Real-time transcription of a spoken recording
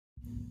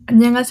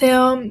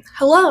안녕하세요.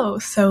 Hello.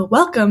 So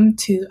welcome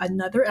to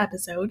another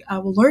episode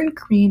of Learn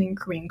Korean and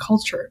Korean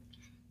Culture.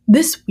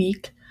 This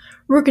week,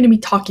 we're going to be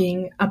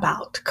talking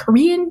about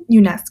Korean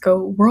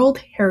UNESCO World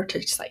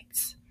Heritage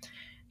Sites.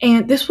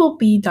 And this will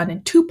be done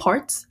in two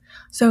parts.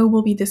 So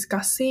we'll be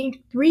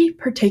discussing three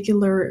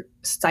particular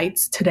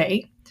sites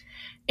today.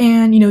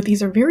 And,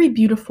 these are very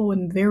beautiful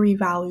and very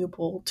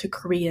valuable to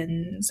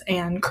Koreans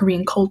and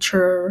Korean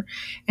culture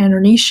and our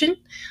nation.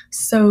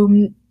 So,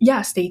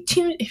 stay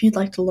tuned if you'd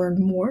like to learn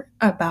more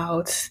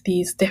about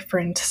these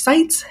different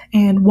sites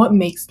and what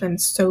makes them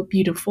so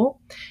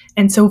beautiful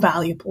and so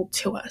valuable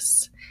to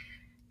us.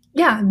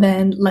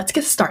 Then let's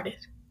get started.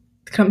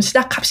 그럼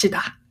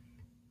시작합시다.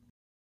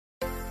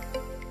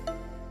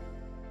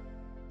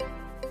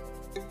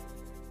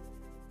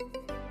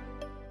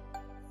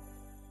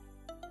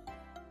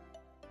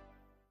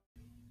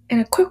 And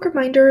a quick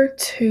reminder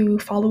to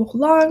follow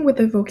along with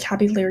the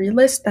vocabulary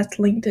list that's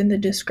linked in the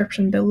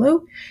description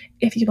below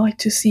if you'd like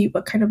to see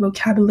what kind of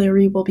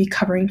vocabulary we'll be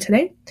covering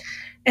today.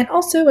 And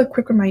also a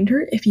quick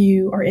reminder, if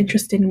you are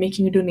interested in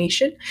making a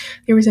donation,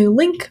 there is a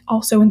link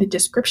also in the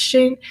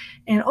description,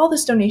 and all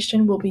this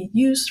donation will be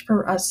used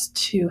for us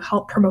to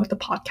help promote the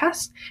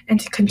podcast and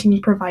to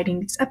continue providing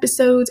these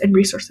episodes and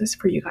resources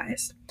for you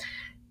guys.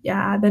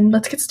 Then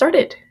let's get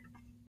started.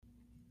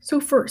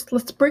 So first,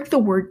 let's break the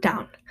word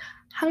down.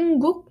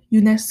 한국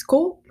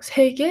유네스코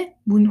세계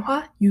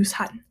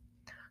문화유산.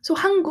 So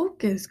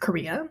한국 is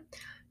Korea,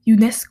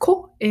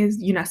 UNESCO is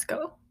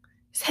UNESCO,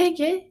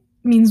 세계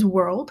means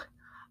world,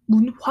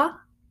 문화,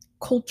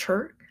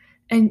 culture,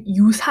 and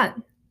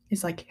유산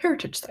is like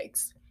heritage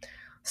sites.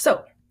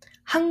 So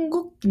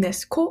한국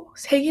유네스코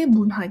세계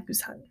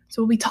문화유산.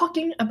 So we'll be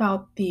talking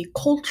about the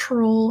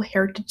cultural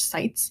heritage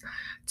sites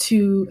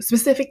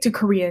specific to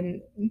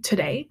Korean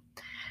today.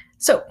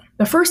 So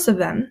the first of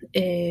them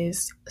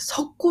is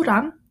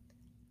석굴암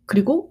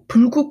그리고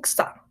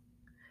불국사.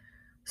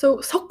 So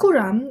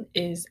석굴암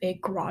is a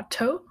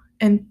grotto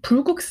and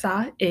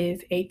불국사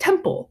is a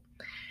temple.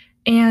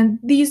 And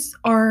these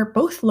are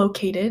both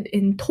located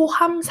in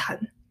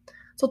토함산.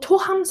 So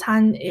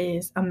토함산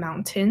is a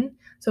mountain.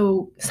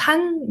 So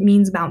산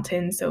means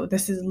mountain. So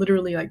this is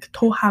literally like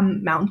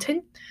토함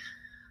mountain.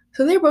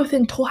 So they're both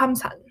in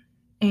토함산.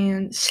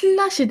 And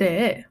신라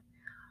시대에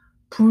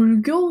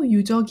불교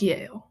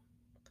유적이에요.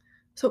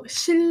 So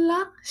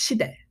신라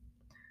시대.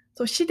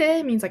 So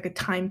시대 means like a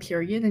time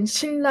period, and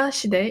신라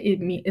시대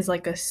is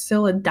like a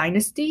Silla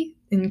dynasty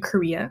in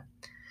Korea.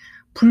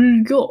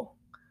 불교,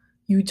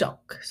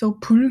 유적. So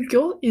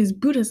불교 is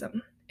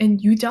Buddhism, and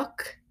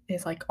유적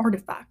is like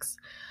artifacts.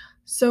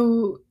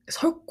 So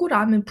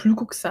석굴암 and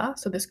불국사,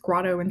 so this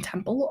grotto and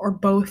temple, are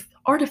both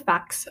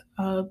artifacts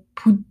of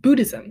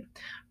Buddhism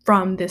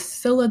from this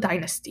Silla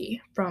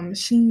dynasty, from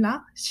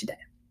신라 시대.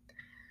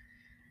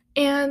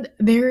 And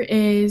there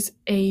is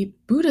a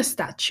Buddha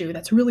statue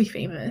that's really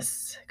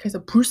famous.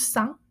 그래서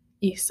불상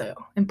있어요.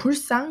 And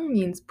불상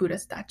means Buddha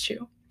statue.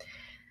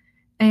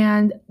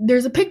 And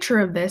there's a picture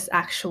of this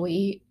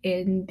actually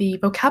in the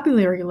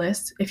vocabulary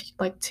list if you'd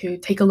like to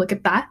take a look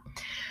at that.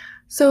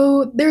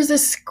 So there's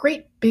this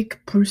great big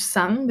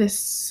불상,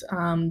 this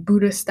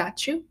Buddha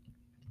statue.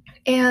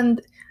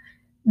 And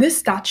this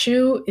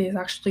statue is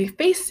actually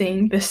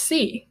facing the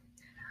sea.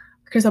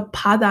 그래서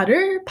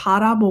바다를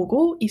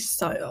바라보고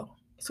있어요.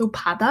 So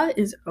바다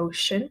is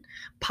ocean.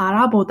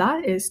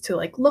 바라보다 is to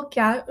like look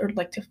at or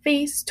like to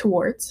face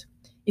towards.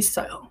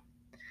 있어요.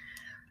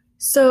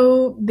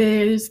 So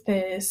there's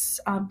this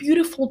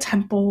beautiful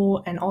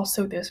temple and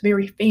also this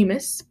very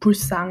famous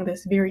불상,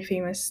 this very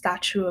famous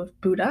statue of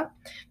Buddha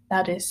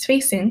that is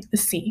facing the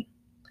sea.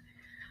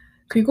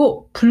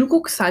 그리고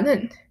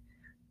불국사는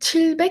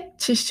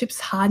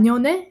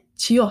 774년에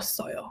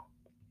지었어요.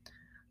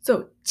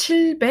 So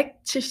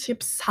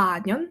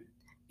 774년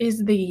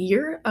is the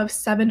year of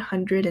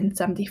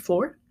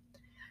 774.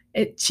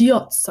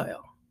 지었어요.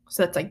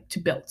 So that's like to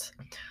build.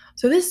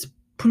 So this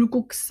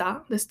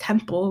불국사, this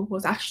temple,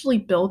 was actually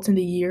built in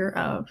the year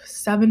of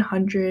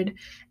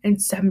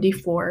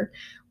 774,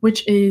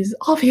 which is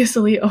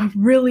obviously a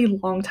really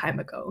long time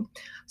ago.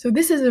 So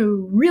this is a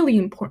really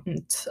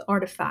important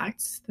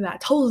artifact that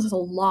tells us a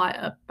lot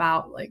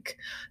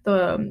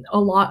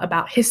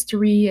about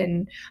history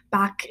and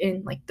back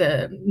in like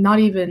not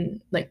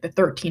even like the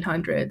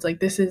 1300s. Like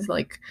this is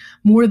like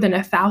more than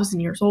 1,000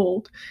 years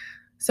old.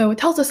 So it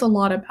tells us a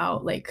lot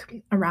about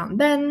like around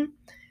then,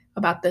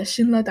 about the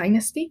Silla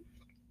dynasty.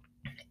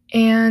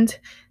 And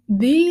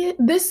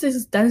this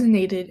is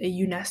designated a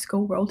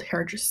UNESCO World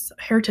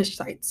Heritage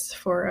Sites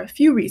for a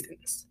few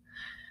reasons.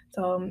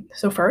 So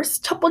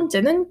first, 첫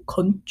번째는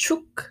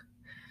건축,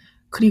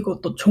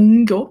 그리고 또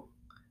종교,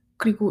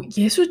 그리고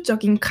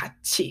예술적인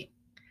가치.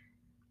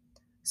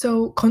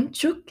 So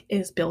건축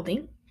is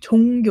building,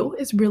 종교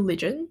is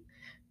religion,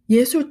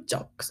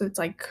 예술적, so it's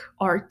like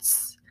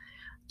arts,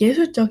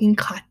 예술적인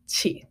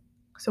가치.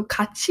 So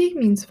가치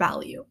means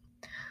value.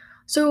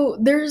 So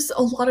there's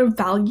a lot of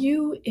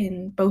value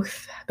in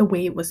both the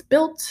way it was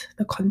built,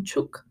 the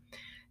건축,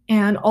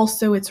 and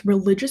also its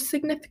religious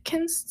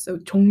significance, so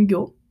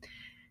종교.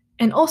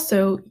 And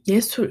also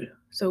예술,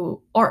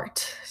 so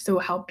art, so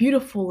how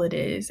beautiful it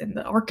is and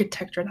the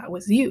architecture that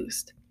was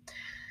used.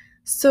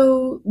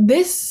 So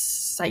this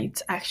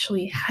site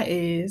actually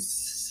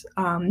is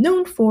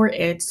known for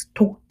its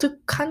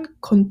독특한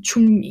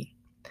건축미.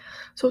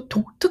 So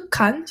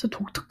독특한, so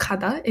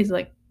독특하다 is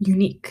like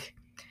unique.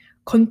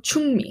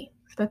 건축미,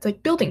 so that's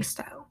like building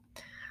style.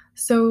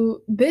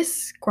 So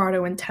this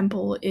grotto and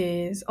temple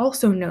is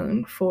also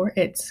known for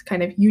its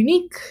kind of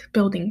unique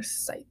building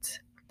site.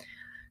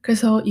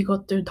 그래서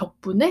이것들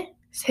덕분에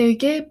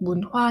세계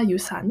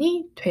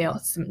문화유산이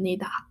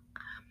되었습니다.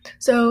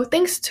 So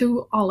thanks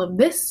to all of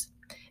this,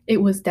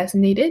 it was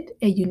designated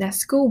a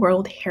UNESCO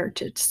World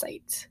Heritage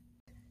Site.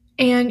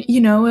 And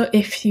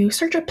if you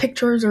search up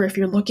pictures or if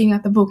you're looking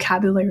at the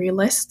vocabulary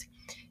list,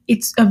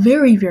 it's a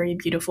very, very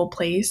beautiful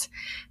place.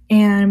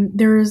 And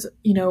there's,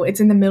 it's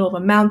in the middle of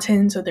a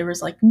mountain, so there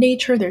was like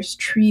nature, there's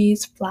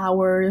trees,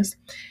 flowers,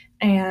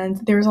 and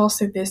there's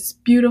also this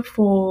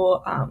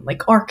beautiful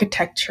like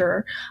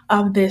architecture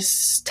of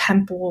this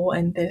temple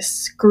and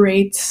this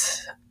great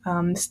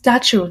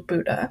statue of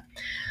Buddha.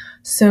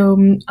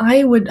 So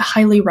I would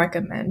highly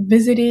recommend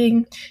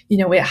visiting.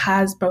 It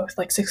has both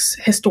like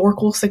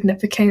historical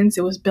significance.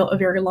 It was built a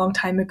very long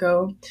time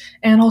ago,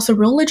 and also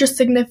religious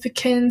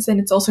significance. And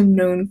it's also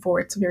known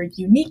for its very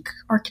unique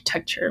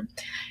architecture.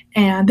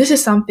 And this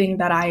is something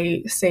that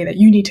I say that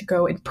you need to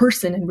go in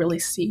person and really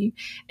see.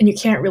 And you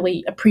can't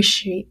really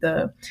appreciate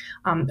the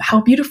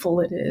how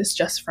beautiful it is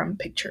just from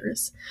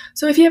pictures.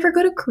 So if you ever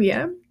go to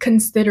Korea,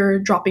 consider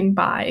dropping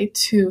by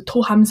to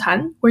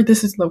Tohamsan, where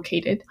this is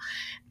located,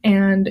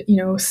 and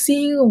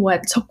seeing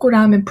what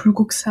Seokguram and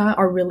Bulguksa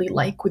are really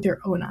like with your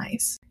own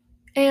eyes.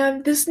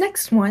 And this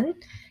next one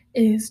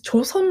is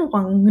Joseon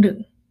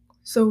Wangreung.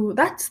 So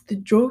that's the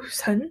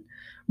Joseon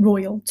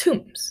royal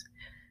tombs.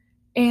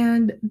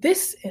 And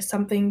this is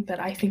something that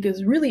I think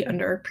is really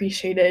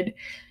underappreciated.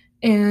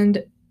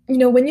 And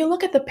when you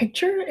look at the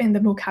picture and the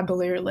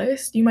vocabulary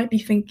list, you might be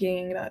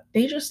thinking that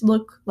they just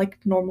look like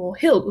normal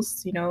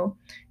hills,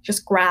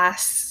 just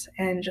grass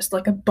and just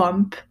like a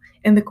bump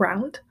in the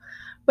ground.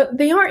 But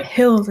they aren't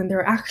hills, and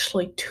they're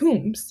actually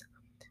tombs.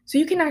 So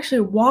you can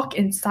actually walk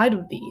inside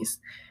of these.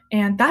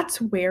 And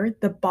that's where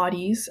the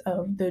bodies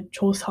of the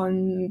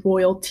Joseon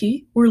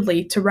royalty were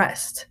laid to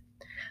rest.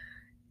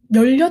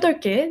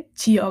 18개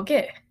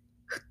지역에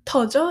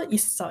흩어져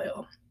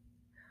있어요.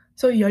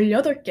 So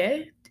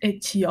 18개의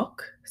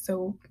지역,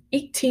 so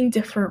 18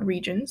 different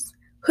regions,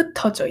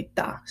 흩어져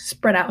있다,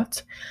 spread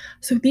out.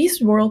 So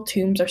these royal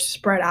tombs are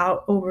spread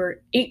out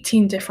over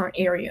 18 different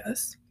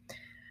areas.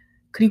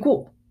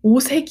 그리고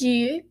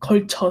 5세기에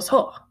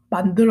걸쳐서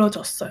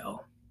만들어졌어요.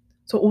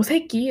 So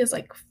 5세기 is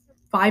like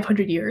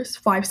 500 years,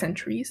 5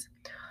 centuries.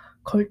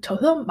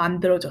 걸쳐서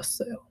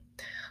만들어졌어요.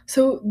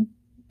 So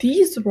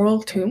these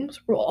royal tombs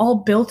were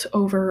all built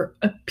over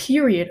a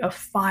period of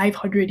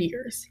 500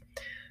 years,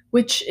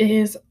 which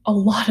is a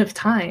lot of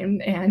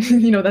time, and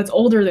that's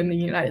older than the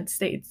United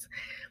States.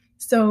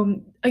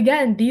 So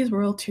again, these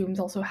royal tombs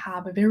also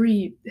have a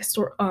very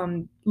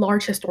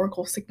large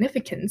historical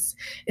significance,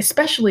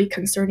 especially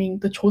concerning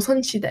the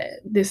조선시대,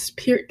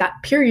 that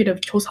period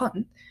of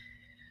조선.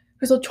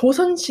 그래서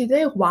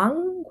조선시대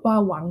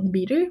왕과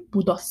왕비를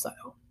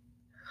묻었어요.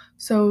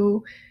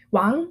 So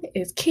왕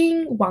is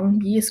king,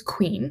 왕비 is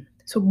queen.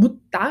 So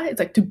묻다 is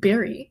like to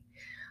bury.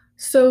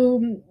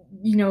 So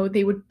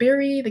they would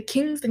bury the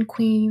kings and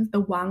queens,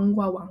 the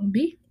왕과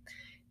왕비,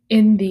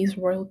 in these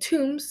royal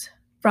tombs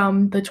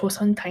from the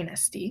Joseon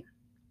dynasty.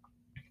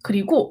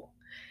 그리고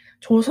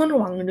조선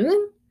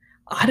왕릉은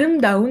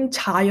아름다운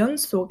자연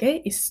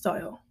속에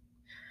있어요.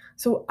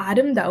 So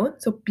아름다운,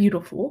 so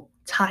beautiful,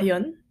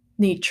 자연,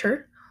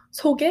 nature,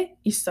 속에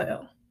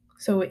있어요.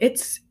 So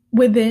it's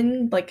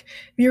within like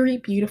very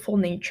beautiful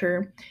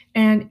nature.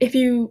 And if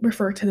you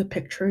refer to the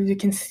pictures, you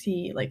can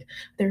see like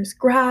there's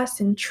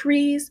grass and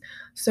trees.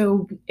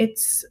 So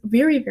it's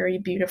very, very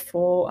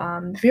beautiful,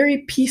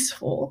 very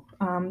peaceful.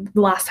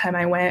 The last time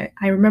I went,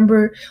 I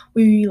remember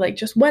we like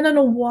just went on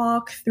a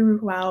walk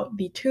throughout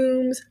the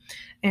tombs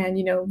and,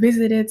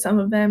 visited some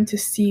of them to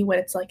see what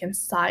it's like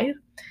inside.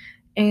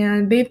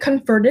 And they've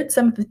converted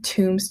some of the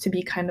tombs to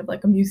be kind of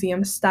like a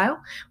museum style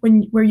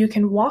where you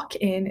can walk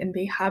in and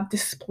they have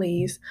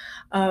displays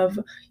of,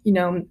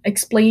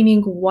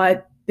 explaining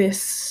what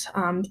this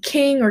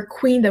king or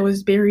queen that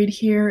was buried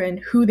here and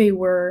who they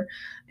were,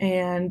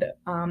 and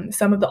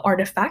some of the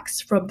artifacts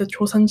from the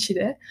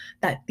Joseon-시대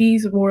that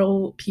these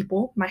royal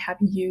people might have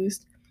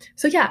used.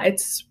 So yeah,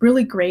 it's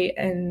really great.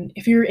 And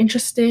if you're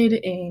interested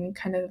in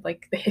kind of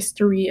like the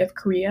history of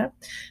Korea,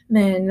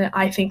 then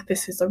I think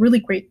this is a really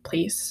great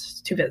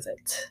place to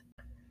visit.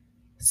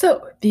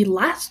 So the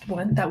last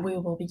one that we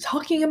will be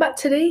talking about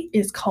today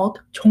is called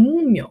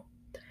Jongmyo.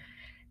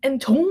 And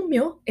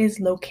Jongmyo is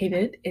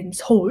located in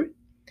Seoul,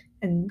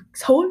 and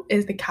Seoul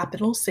is the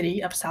capital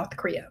city of South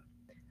Korea.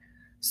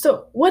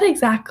 So what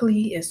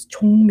exactly is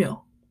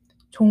Jongmyo?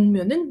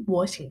 종묘는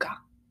무엇인가?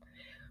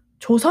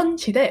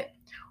 조선시대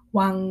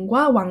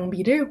왕과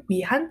왕비를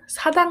위한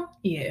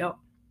사당이에요.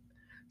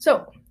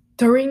 So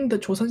during the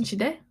Joseon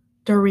시대,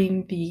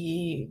 during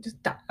the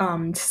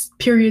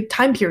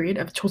time period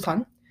of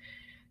Joseon,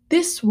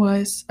 this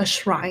was a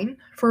shrine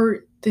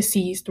for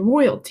deceased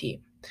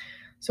royalty.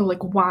 So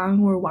like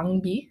Wang or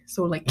Wangbi,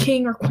 so like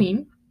king or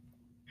queen.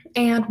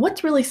 And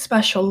what's really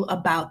special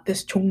about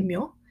this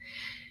종묘?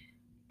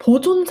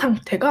 보존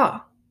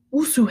상태가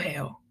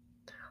우수해요.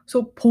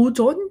 So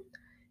보존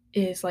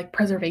is like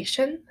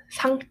preservation,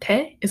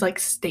 상태 is like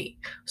state.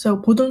 So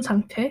보존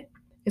상태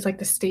is like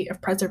the state of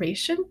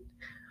preservation.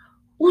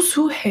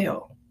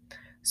 우수해요.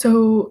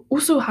 So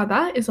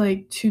우수하다 is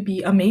like to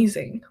be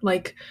amazing.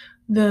 Like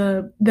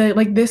the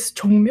like this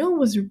종묘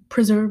was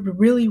preserved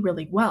really,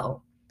 really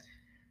well.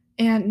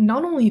 And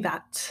not only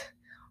that,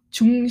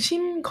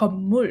 중심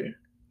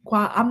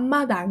건물과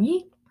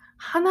앞마당이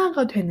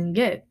하나가 되는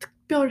게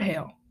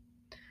특별해요.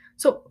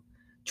 So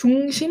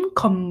중심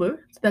건물,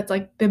 so that's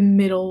like the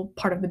middle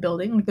part of the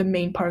building, like the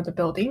main part of the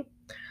building.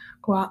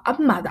 과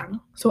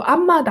앞마당, so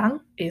앞마당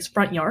is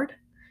front yard.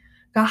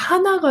 가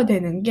하나가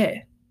되는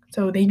게,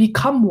 so they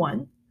become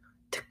one.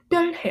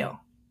 특별해요.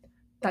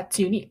 That's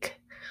unique.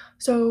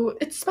 So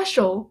it's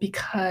special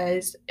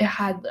because it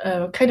had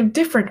a kind of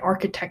different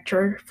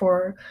architecture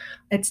for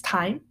its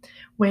time,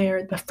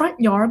 where the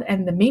front yard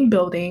and the main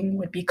building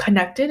would be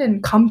connected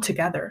and come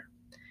together.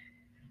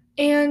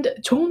 And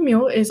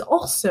종묘 is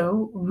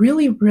also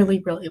really,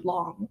 really, really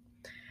long.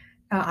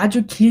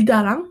 아주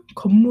길다란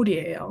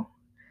건물이에요.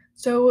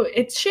 So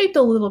it's shaped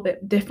a little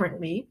bit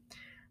differently,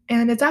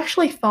 and it's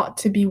actually thought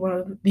to be one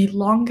of the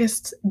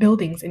longest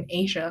buildings in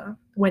Asia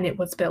when it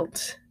was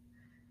built.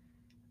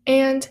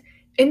 And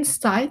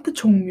inside the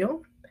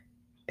종묘,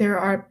 there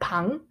are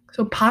방.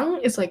 So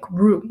방 is like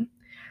room.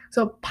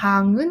 So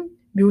방은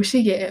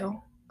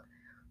묘식이에요.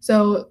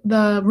 So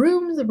the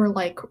rooms were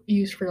like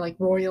used for like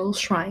royal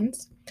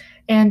shrines,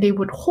 and they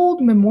would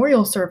hold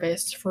memorial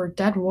service for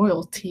dead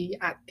royalty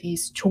at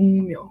these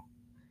종묘.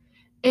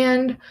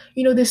 And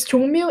this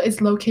종묘 is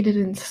located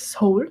in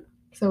Seoul,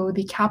 so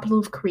the capital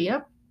of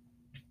Korea.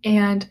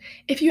 And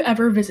if you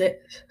ever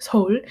visit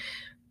Seoul,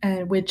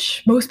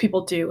 which most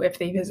people do if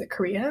they visit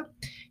Korea,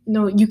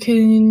 you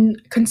can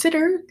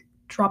consider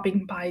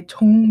dropping by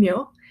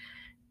종묘.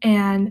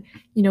 And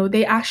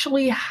they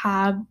actually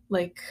have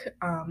like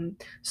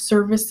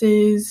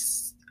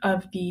services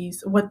of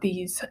what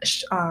these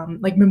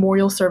like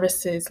memorial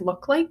services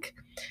look like.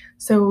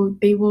 So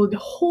they will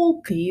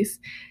hold these,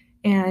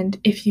 and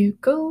if you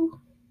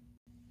go,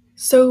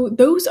 so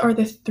those are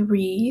the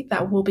 3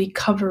 that we'll be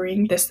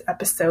covering this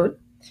episode,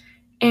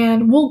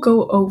 and we'll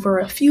go over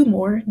a few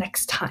more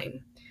next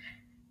time.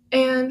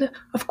 And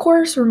of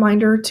course,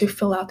 reminder to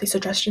fill out the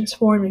suggestions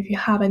form if you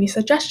have any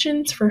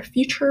suggestions for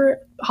future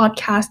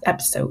podcast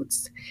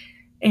episodes.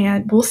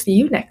 And we'll see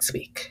you next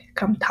week.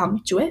 그럼 다음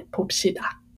주에 봅시다.